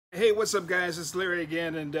Hey, what's up guys, it's Larry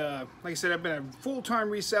again, and like I said, I've been a full-time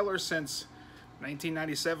reseller since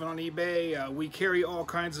 1997 on eBay. We carry all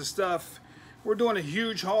kinds of stuff. We're doing a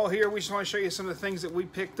huge haul here. We just want to show you some of the things that we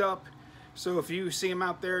picked up. So if you see them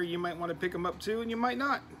out there, you might want to pick them up too, and you might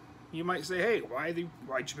not. You might say, hey, why'd you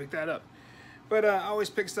pick that up? But I always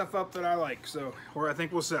pick stuff up that I like, so, or I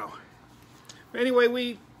think will sell. But anyway,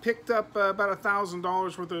 we picked up about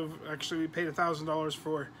 $1,000 worth of, actually we paid $1,000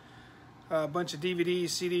 for a bunch of DVDs,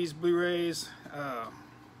 CDs, Blu-rays,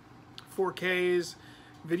 4Ks,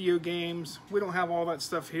 video games. We don't have all that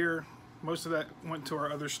stuff here. Most of that went to our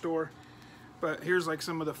other store. But here's like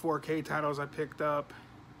some of the 4K titles I picked up.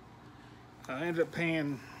 I ended up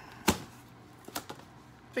paying,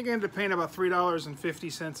 about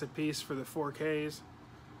 $3.50 a piece for the 4Ks.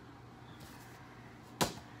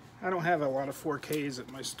 I don't have a lot of 4Ks at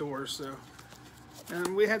my store, so.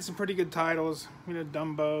 And we had some pretty good titles, you know,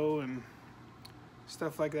 Dumbo and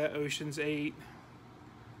stuff like that, Ocean's 8,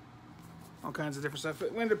 all kinds of different stuff.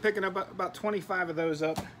 But we ended up picking up about 25 of those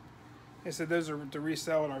up. They said those are to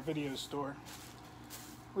resell at our video store.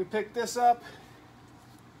 We picked this up.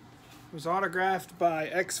 It was autographed by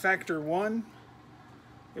X Factor 1.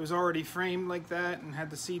 It was already framed like that and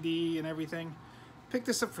had the CD and everything. Picked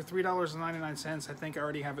this up for $3.99. I think I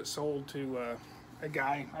already have it sold to a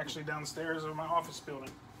guy actually downstairs in my office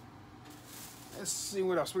building. Let's see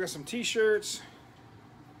what else. We got some t-shirts.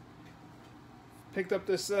 Picked up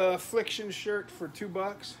this Affliction shirt for $2.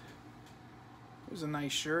 It was a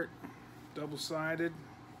nice shirt, double-sided.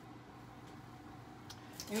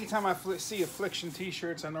 Anytime I see Affliction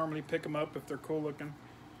t-shirts, I normally pick them up if they're cool looking.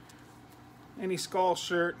 Any Skull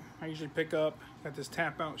shirt, I usually pick up. Got this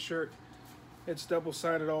tap-out shirt. It's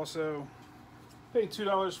double-sided also. Paid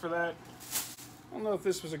 $2 for that. I don't know if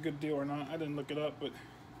this was a good deal or not. I didn't look it up, but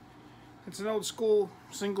it's an old school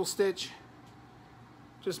single stitch.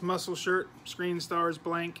 Just muscle shirt, screen stars,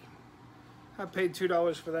 blank. I paid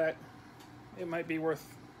 $2 for that. It might be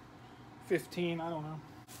worth $15, I don't know.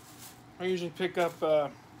 I usually pick up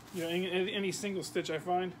you know, any single stitch I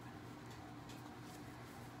find.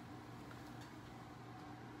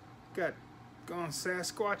 Got Gone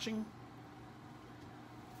Sasquatching.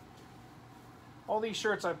 All these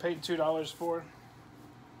shirts I paid $2 for.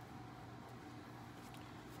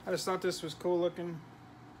 I just thought this was cool looking.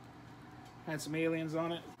 Had some aliens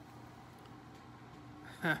on it.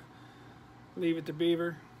 Leave It to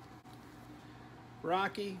Beaver.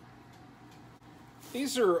 Rocky.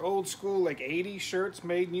 These are old school like 80s shirts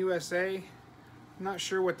made in USA. I'm not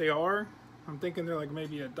sure what they are. I'm thinking they're like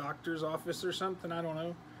maybe a doctor's office or something. I don't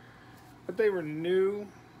know. But they were new.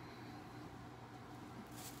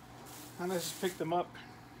 I just picked them up.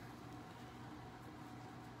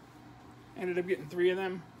 Ended up getting 3 of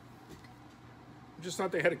them. Just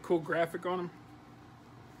thought they had a cool graphic on them.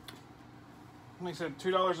 Like I said,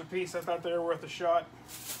 $2 a piece. I thought they were worth a shot.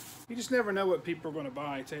 You just never know what people are going to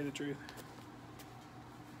buy, to tell you the truth.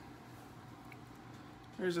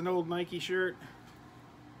 There's an old Nike shirt.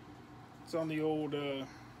 It's on the old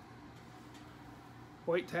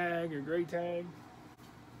white tag or gray tag.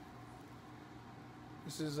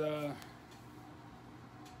 This is some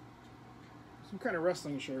kind of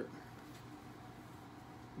wrestling shirt.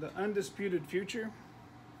 The Undisputed Future.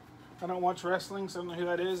 I don't watch wrestling, so I don't know who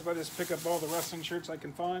that is, but I just pick up all the wrestling shirts I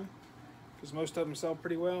can find, because most of them sell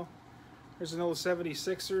pretty well. There's an old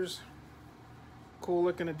 76ers. Cool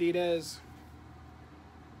looking Adidas,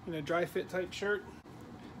 you know, dry fit type shirt.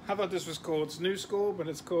 I thought this was cool. It's new school, but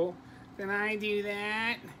it's cool. Can I do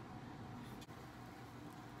that?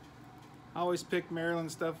 I always pick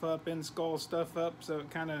Maryland stuff up, in skull stuff up, so it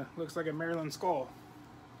kind of looks like a Maryland skull.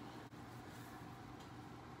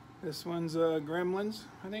 This one's Gremlins,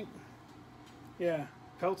 I think. Yeah,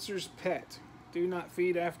 Peltzer's Pet. Do not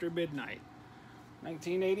feed after midnight.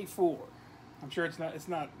 1984. I'm sure it's not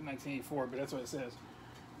 1984, but that's what it says.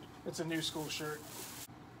 It's a new school shirt.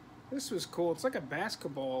 This was cool. It's like a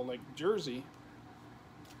basketball like jersey.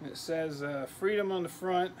 And it says freedom on the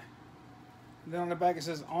front. And then on the back it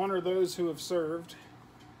says honor those who have served.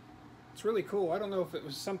 It's really cool. I don't know if it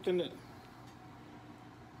was something that,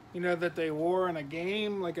 you know, that they wore in a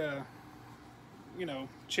game, like a, you know,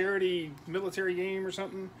 charity military game or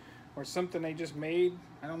something they just made.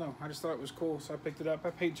 I don't know. I just thought it was cool, so I picked it up. I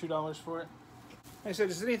paid $2 for it. I said,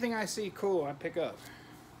 is anything I see cool, I pick up.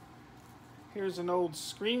 Here's an old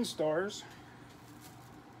Screen Stars.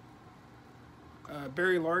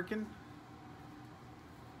 Barry Larkin.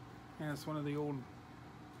 Yeah, it's one of the old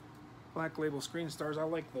Black Label Screen Stars. I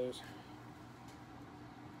like those.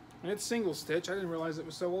 And it's single stitch. I didn't realize it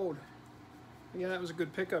was so old. Yeah, that was a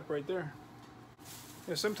good pickup right there.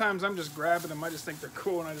 Yeah, sometimes I'm just grabbing them. I just think they're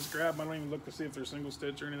cool and I just grab them. I don't even look to see if they're single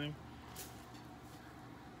stitch or anything.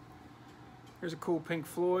 Here's a cool Pink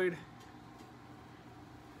Floyd.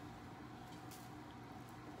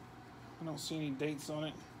 I don't see any dates on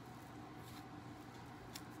it.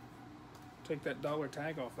 Take that dollar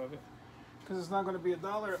tag off of it because it's not going to be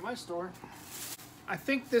 $1 at my store. I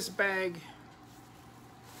think this bag,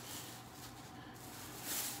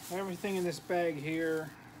 everything in this bag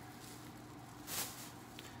here,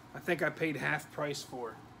 I think I paid half price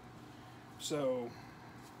for. So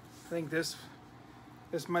I think this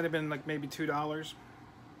might have been like maybe $2.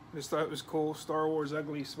 Just thought it was cool. Star Wars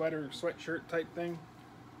ugly sweatshirt type thing.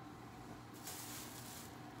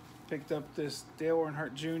 Picked up this Dale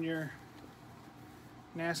Earnhardt Jr.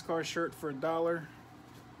 NASCAR shirt for $1.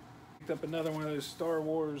 Picked up another one of those Star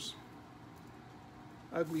Wars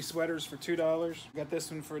ugly sweaters for $2. Got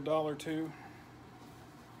this one for $1 too.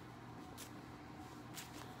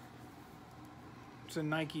 It's a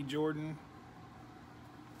Nike Jordan,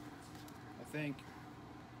 I think.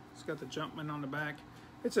 It's got the Jumpman on the back.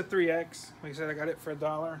 It's a 3X. Like I said, I got it for $1.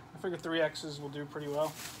 I figure 3Xs will do pretty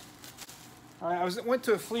well. All right, I went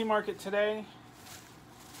to a flea market today,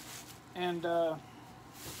 and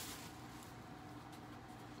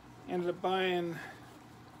ended up buying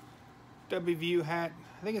WVU hat.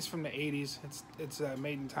 I think it's from the 80s. It's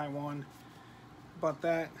made in Taiwan. Bought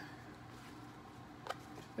that.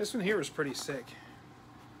 This one here is pretty sick.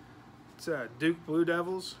 It's Duke Blue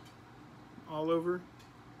Devils all over.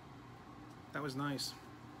 That was nice.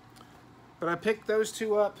 But I picked those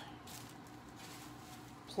two up,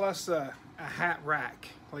 plus a hat rack,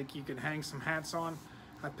 like you could hang some hats on.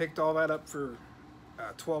 I picked all that up for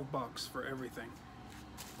 12 bucks for everything.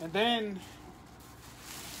 And then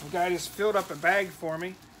a guy just filled up a bag for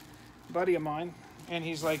me, a buddy of mine, and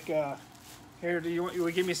he's like, here, you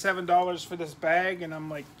would give me $7 for this bag? And I'm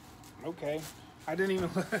like, okay. I didn't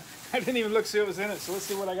even look see what was in it, so let's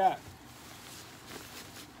see what I got.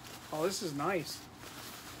 Oh, this is nice.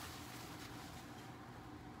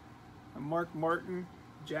 A Mark Martin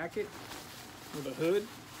jacket with a hood.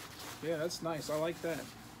 Yeah, that's nice. I like that.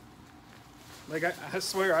 Like, I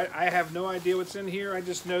swear, I have no idea what's in here. I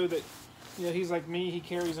just know that, you know, he's like me. He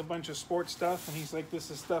carries a bunch of sports stuff, and he's like, this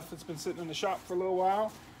is stuff that's been sitting in the shop for a little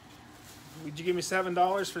while. Would you give me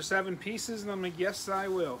 $7 for 7 pieces? And I'm like, yes, I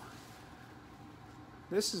will.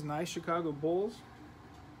 This is nice. Chicago Bulls.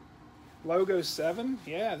 Logo 7.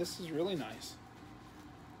 Yeah, this is really nice.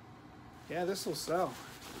 Yeah, this will sell.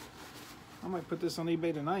 I might put this on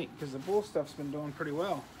eBay tonight because the Bull stuff's been doing pretty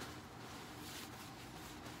well.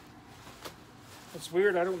 It's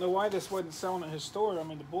weird. I don't know why this wasn't selling at his store. I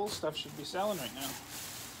mean, the Bull stuff should be selling right now.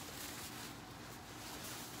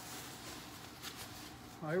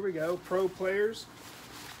 Oh, here we go. Pro Players.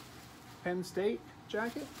 Penn State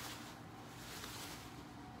jacket.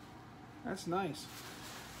 That's nice.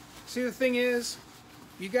 See, the thing is,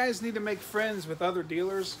 you guys need to make friends with other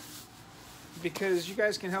dealers because you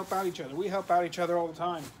guys can help out each other. We help out each other all the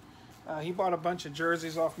time. He bought a bunch of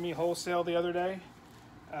jerseys off me wholesale the other day.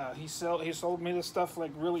 He sold me this stuff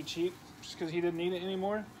like really cheap just because he didn't need it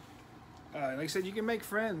anymore. Like I said, you can make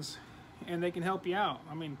friends and they can help you out.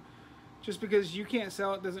 I mean, just because you can't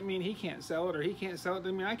sell it doesn't mean he can't sell it, or he can't sell it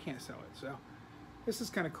doesn't mean I can't sell it. So this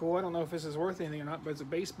is kind of cool. I don't know if this is worth anything or not, but it's a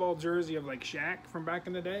baseball jersey of like Shaq from back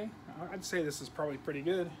in the day. I'd say this is probably pretty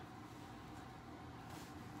good.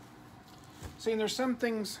 See, and there's some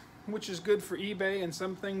things which is good for eBay and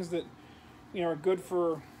some things that, you know, are good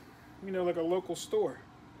for, you know, like a local store.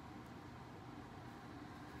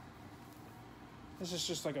 This is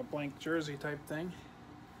just like a blank jersey type thing.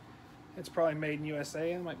 It's probably made in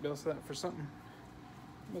USA. I might be able to sell that for something.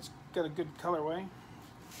 It's got a good colorway.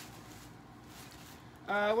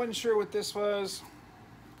 I wasn't sure what this was.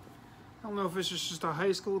 I don't know if it's just a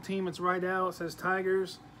high school team. It's right out. It says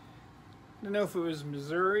Tigers. I don't know if it was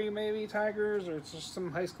Missouri, maybe Tigers, or it's just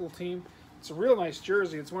some high school team. It's a real nice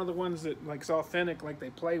jersey. It's one of the ones that like is authentic, like they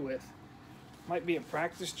play with. Might be a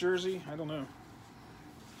practice jersey. I don't know.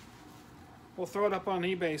 We'll throw it up on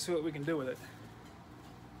eBay, see what we can do with it.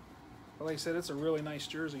 But like I said, it's a really nice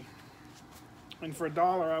jersey. And for $1,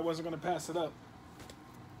 I wasn't going to pass it up.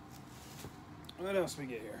 What else we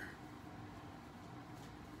get here?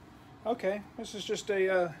 Okay, this is just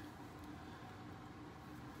a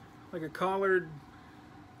like a collared,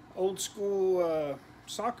 old school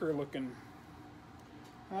soccer looking.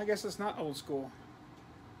 I guess it's not old school.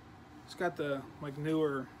 It's got the like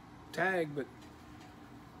newer tag, but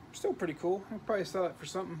still pretty cool. I'll probably sell it for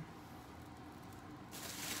something.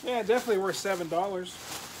 Yeah, definitely worth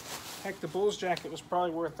 $7. Heck, the Bulls jacket was probably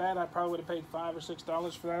worth that. I probably would have paid $5 or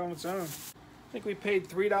 $6 for that on its own. I think we paid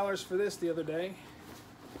 $3 for this the other day.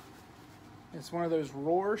 It's one of those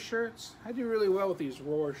Roar shirts. I do really well with these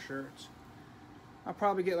Roar shirts. I'll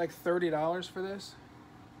probably get like $30 for this.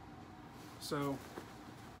 So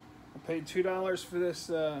I paid $2 for this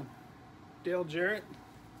Dale Jarrett.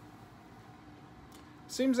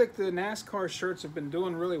 Seems like the NASCAR shirts have been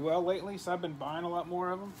doing really well lately, so I've been buying a lot more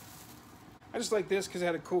of them. I just like this because it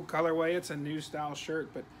had a cool colorway. It's a new style shirt,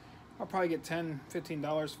 but I'll probably get $10,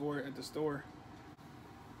 $15 for it at the store.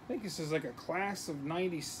 I think this is like a class of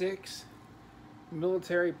 '96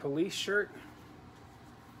 military police shirt.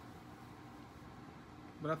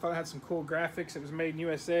 But I thought it had some cool graphics. It was made in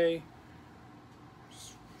USA.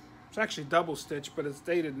 It's actually double stitched, but it's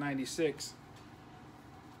dated '96.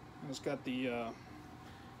 And it's got the you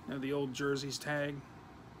know, the old jerseys tag.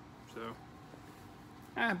 So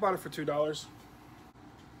I bought it for $2.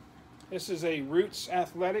 This is a Roots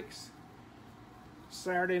Athletics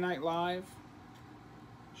Saturday Night Live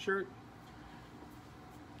shirt.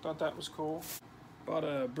 Thought that was cool. Bought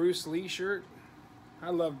a Bruce Lee shirt. I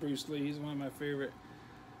love Bruce Lee. He's one of my favorite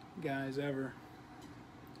guys ever.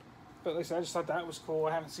 But like I said, I just thought that was cool.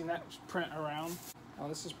 I haven't seen that print around. Oh,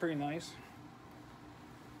 this is pretty nice.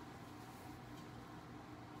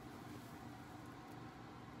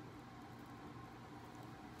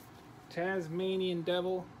 Tasmanian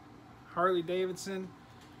Devil, Harley Davidson.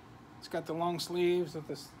 It's got the long sleeves with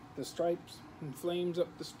the stripes and flames up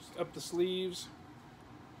the sleeves.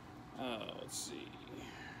 Let's see.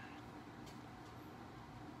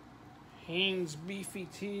 Hanes Beefy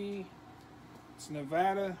Tee. It's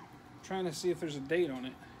Nevada. I'm trying to see if there's a date on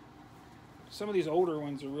it. Some of these older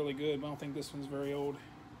ones are really good, but I don't think this one's very old.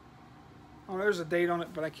 Oh, there's a date on it,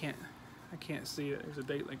 but I can't see it. There's a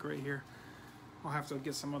date like right here. I'll have to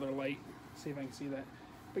get some other light, see if I can see that.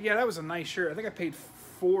 But yeah, that was a nice shirt. I think I paid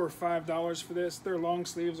 $4 or $5 for this. Their long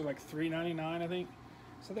sleeves are like $3.99, I think.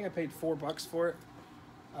 So I think I paid $4 for it.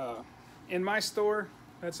 In my store,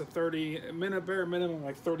 that's a bare minimum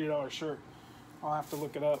like $30 shirt. I'll have to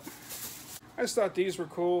look it up. I just thought these were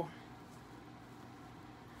cool.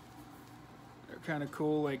 They're kind of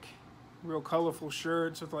cool, like real colorful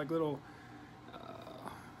shirts with like little,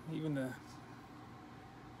 even the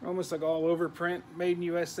almost like all over print, made in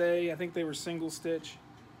USA. I think they were single stitch.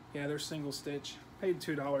 Yeah, they're single stitch. Paid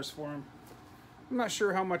 $2 for them. I'm not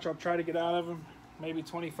sure how much I'll try to get out of them. Maybe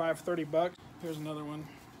 25, 30 bucks. Here's another one.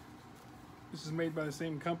 This is made by the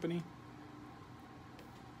same company.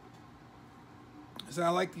 So I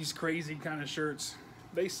like these crazy kind of shirts.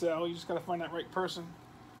 They sell, you just gotta find that right person.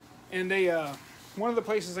 And they, one of the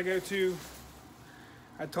places I go to,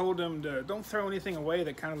 I told them to don't throw anything away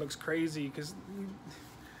that kind of looks crazy, because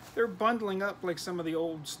they're bundling up like some of the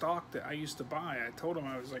old stock that I used to buy. I told them,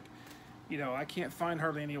 I was like, you know, I can't find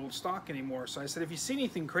hardly any old stock anymore. So I said, if you see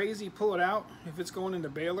anything crazy, pull it out if it's going into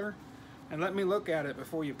baler, and let me look at it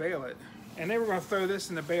before you bale it. And they were gonna throw this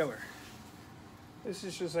in the baler. This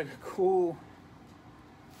is just like a cool,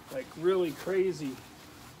 like really crazy,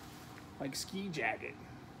 like ski jacket.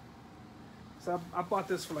 So I bought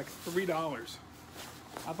this for like $3.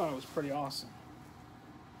 I thought it was pretty awesome.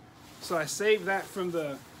 So I saved that from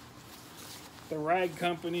the rag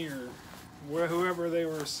company or whoever they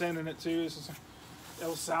were sending it to. This is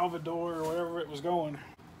El Salvador or wherever it was going.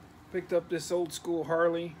 Picked up this old school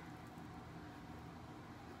Harley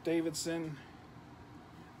Davidson.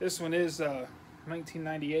 This one is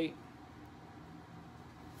 1998.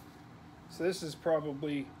 So this is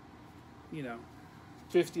probably, you know,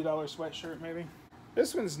 $50 sweatshirt maybe.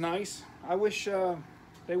 This one's nice. I wish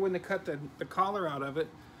they wouldn't have cut the collar out of it.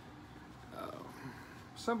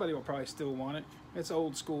 Somebody will probably still want it. It's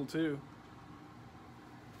old school too.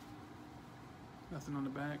 Nothing on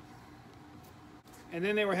the back. And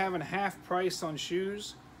then they were having half price on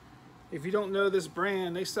shoes. If you don't know this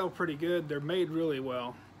brand, they sell pretty good. They're made really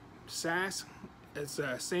well. SAS, it's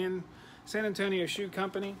a San Antonio shoe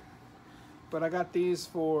company. But I got these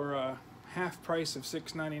for half price of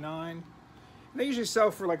 $6.99. They usually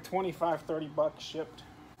sell for like 25, 30 bucks shipped.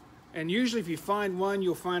 And usually if you find one,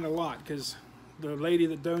 you'll find a lot, because the lady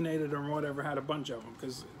that donated them or whatever had a bunch of them,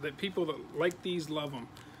 because the people that like these love them.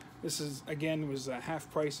 This is, again, was a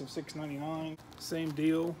half price of $6.99. Same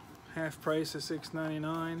deal, half price of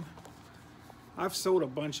 $6.99. I've sold a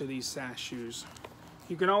bunch of these SAS shoes.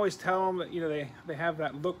 You can always tell them that, you know, they have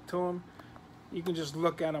that look to them. You can just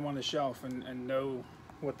look at them on the shelf and know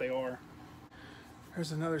what they are.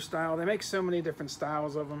 There's another style. They make so many different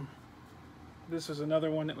styles of them. This was another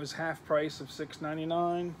one that was half price of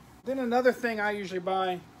 $6.99. Then another thing I usually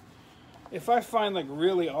buy, if I find like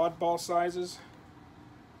really oddball sizes,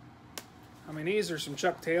 I mean, these are some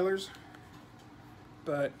Chuck Taylors,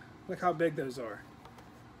 but Look how big those are.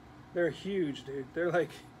 They're huge, dude. They're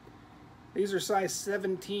like, these are size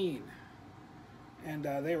 17. And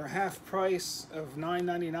they were half price of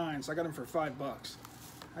 $9.99, so I got them for $5.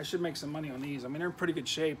 I should make some money on these. I mean, they're in pretty good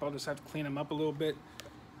shape. I'll just have to clean them up a little bit.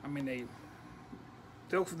 I mean,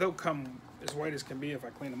 they'll come as white as can be if I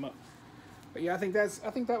clean them up. But yeah, I think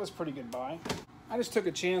that was a pretty good buy. I just took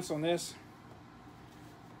a chance on this.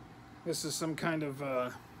 This is some kind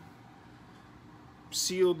of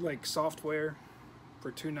sealed like software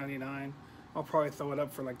for $2.99. I'll probably throw it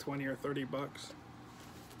up for like 20 or 30 bucks.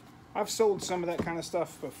 I've sold some of that kind of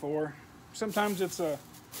stuff before. Sometimes it's a,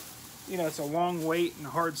 you know, it's a long wait and a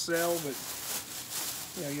hard sell, but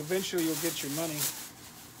you know, eventually you'll get your money.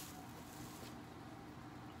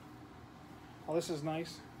 Oh, this is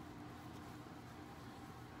nice.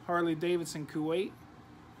 Harley Davidson Kuwait.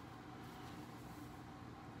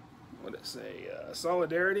 What did it say?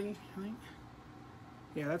 Solidarity, I think.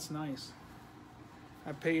 Yeah, that's nice.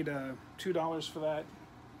 I paid $2 for that.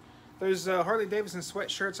 Those Harley Davidson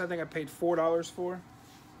sweatshirts, I think I paid $4 for.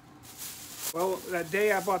 Well, that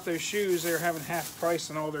day I bought those shoes, they were having half price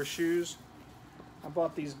on all their shoes. I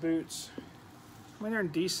bought these boots. I mean, they're in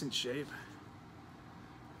decent shape.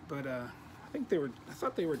 But I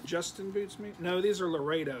thought they were Justin boots, maybe? No, these are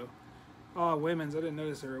Laredo. Oh, women's. I didn't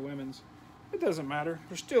notice they were women's. It doesn't matter.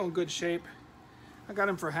 They're still in good shape. I got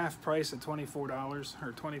them for half price at $24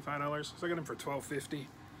 or $25, so I got them for $12.50.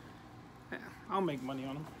 Yeah, I'll make money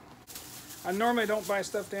on them. I normally don't buy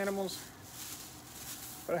stuffed animals,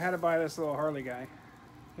 but I had to buy this little Harley guy.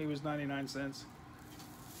 He was 99 cents.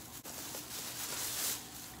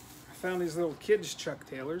 I found these little kids Chuck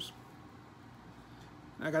Taylors.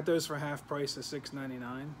 I got those for half price at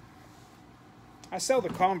 $6.99. I sell the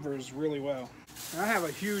Converse really well. And I have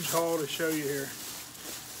a huge haul to show you here.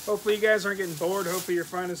 Hopefully you guys aren't getting bored. Hopefully you're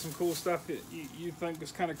finding some cool stuff that you think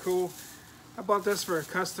is kind of cool. I bought this for a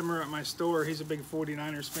customer at my store. He's a big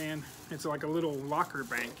 49ers fan. It's like a little locker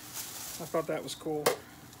bank. I thought that was cool.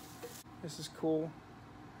 This is cool.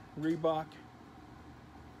 Reebok.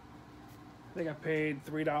 I think I paid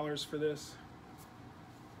 $3 for this.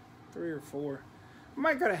 3 or 4. I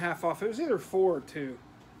might got a half off. It was either 4 or 2.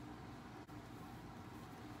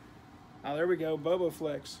 Oh, there we go. Bobo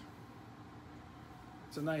Flex.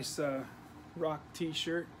 It's a nice rock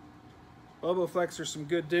t-shirt. Bobo Flex are some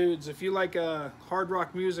good dudes. If you like hard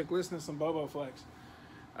rock music, listen to some Bobo Flex.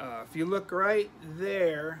 If you look right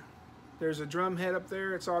there, there's a drum head up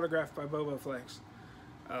there. It's autographed by Bobo Flex.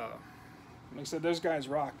 Like I said, those guys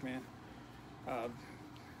rock, man.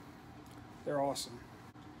 They're awesome.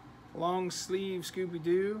 Long sleeve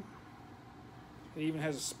Scooby-Doo. It even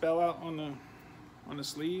has a spell out on the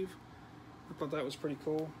sleeve. I thought that was pretty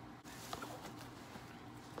cool.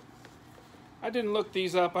 I didn't look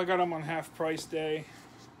these up. I got them on half price day,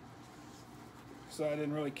 so I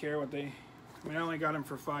didn't really care what they. I mean, I only got them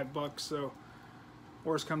for $5, so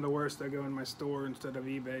worst come to worst, I go in my store instead of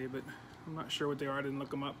eBay. But I'm not sure what they are. I didn't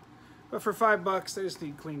look them up. But for $5, they just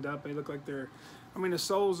need cleaned up. They look like they're. I mean, the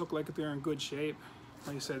soles look like they're in good shape.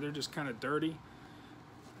 Like I said, they're just kind of dirty.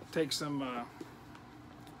 Take some.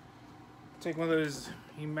 Take one of those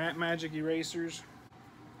magic erasers.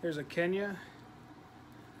 Here's a Kenya.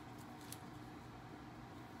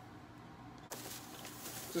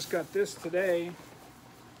 Just got this today.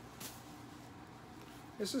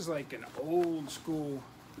 This is like an old school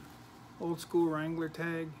Wrangler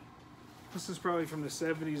tag. This is probably from the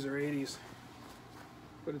 70s or 80s,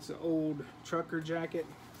 but it's an old trucker jacket.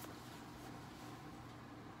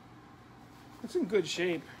 It's in good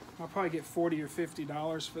shape. I'll probably get $40 or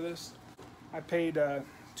 $50 for this. I paid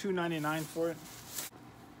 $2.99 for it.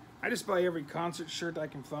 I just buy every concert shirt I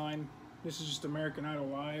can find. This is just American Idol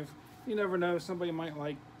Live. You never know, somebody might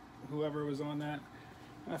like whoever was on that.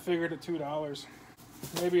 I figured at $2.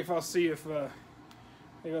 Maybe if I'll see if,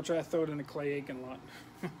 maybe I'll try to throw it in the Clay Aiken lot.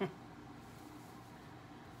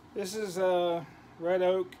 This is Red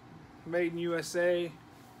Oak, made in USA,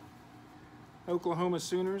 Oklahoma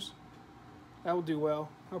Sooners. That will do well.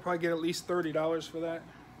 I'll probably get at least $30 for that.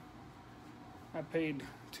 I paid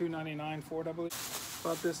 $2.99 for it, I believe.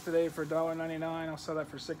 Bought this today for $1.99. I'll sell that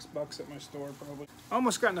for $6 at my store, probably.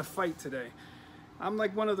 Almost got in a fight today. I'm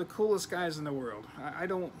like one of the coolest guys in the world. I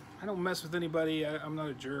don't mess with anybody. I'm not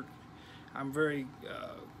a jerk. I'm very,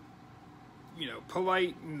 you know,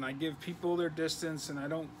 polite, and I give people their distance, and I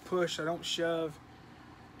don't push. I don't shove.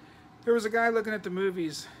 There was a guy looking at the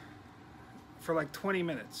movies for like 20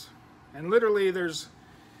 minutes, and literally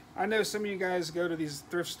I know some of you guys go to these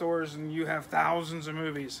thrift stores and you have thousands of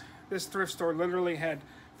movies. This thrift store literally had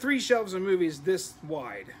 3 shelves of movies this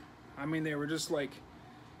wide. I mean, they were just like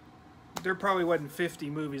there probably wasn't 50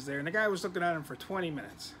 movies there, and the guy was looking at them for 20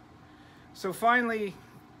 minutes. So finally,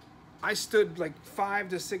 I stood like 5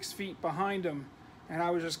 to 6 feet behind him, and I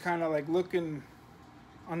was just kind of like looking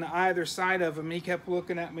on the either side of him. He kept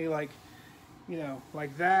looking at me like, you know,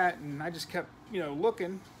 like that, and I just kept, you know,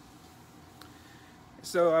 looking.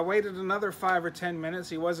 So I waited another 5 or 10 minutes.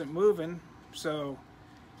 He wasn't moving, so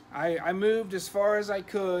I moved as far as I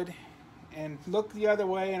could and looked the other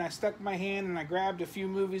way, and I stuck my hand and I grabbed a few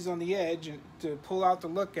movies on the edge to pull out to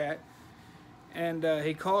look at. And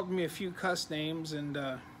he called me a few cuss names, and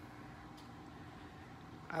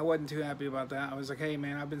I wasn't too happy about that. I was like, "Hey,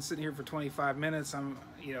 man, I've been sitting here for 25 minutes.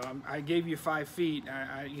 I gave you 5 feet.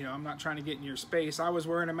 I'm not trying to get in your space." I was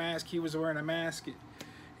wearing a mask. He was wearing a mask.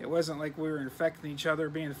 It wasn't like we were infecting each other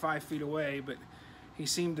being 5 feet away, but he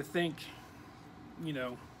seemed to think, you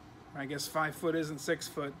know, I guess 5 foot isn't 6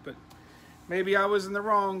 foot, but maybe I was in the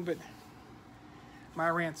wrong. But my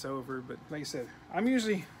rant's over. But like I said, I'm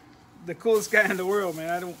usually the coolest guy in the world, man.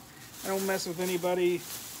 I don't mess with anybody,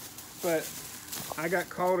 but I got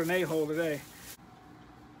called an a-hole today.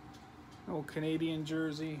 Old Canadian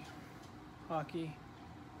jersey, hockey,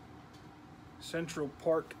 Central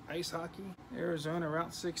Park ice hockey, Arizona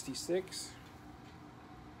Route 66.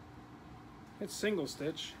 It's single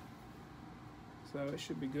stitch, so it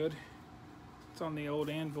should be good. It's on the old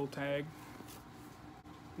anvil tag.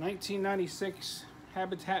 1996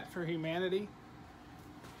 Habitat for Humanity.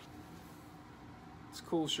 It's a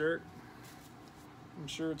cool shirt. I'm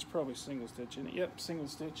sure it's probably single stitch in it. Yep, single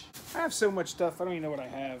stitch. I have so much stuff, I don't even know what I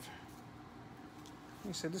have. Like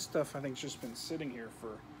I said, this stuff I think's just been sitting here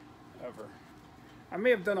forever. I may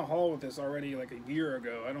have done a haul with this already like a year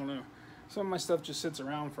ago. I don't know. Some of my stuff just sits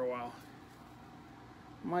around for a while.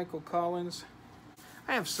 Michael Collins.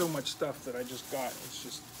 I have so much stuff that I just got. It's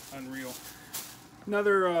just unreal.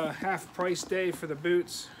 Another half price day for the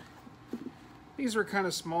boots. These are kind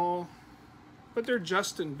of small, but they're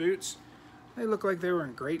Justin boots. They look like they were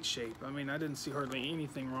in great shape. I mean, I didn't see hardly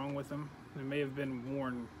anything wrong with them. They may have been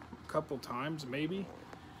worn a couple times, maybe.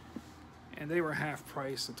 And they were half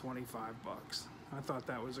price at 25 bucks. I thought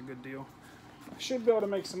that was a good deal. I should be able to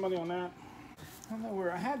make some money on that. I don't know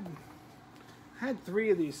where I had 3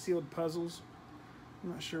 of these sealed puzzles. I'm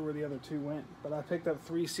not sure where the other 2 went, but I picked up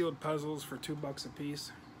 3 sealed puzzles for $2 a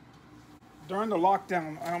piece. During the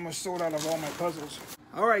lockdown, I almost sold out of all my puzzles.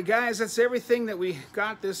 All right, guys, that's everything that we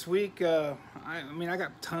got this week. I mean, I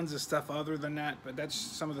got tons of stuff other than that, but that's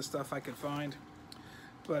some of the stuff I could find.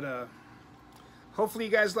 But hopefully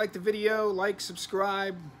you guys liked the video. Like,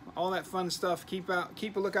 subscribe, all that fun stuff. Keep a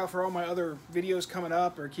lookout for all my other videos coming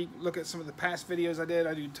up, or look at some of the past videos I did.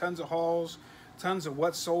 I do tons of hauls, tons of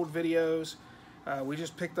what sold videos. We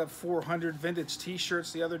just picked up 400 vintage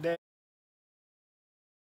t-shirts the other day.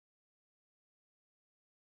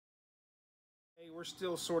 We're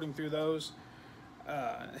still sorting through those.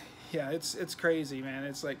 Yeah, it's crazy, man.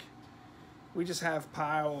 It's like we just have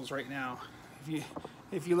piles right now.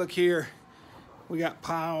 If you look here, we got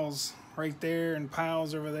piles right there and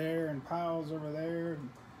piles over there and piles over there.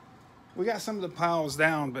 We got some of the piles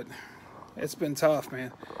down, but it's been tough,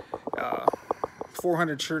 man.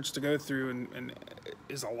 400 shirts to go through and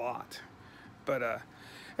is a lot. But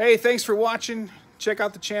hey, thanks for watching. Check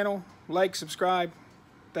out the channel. Like, subscribe.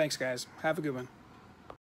 Thanks, guys. Have a good one.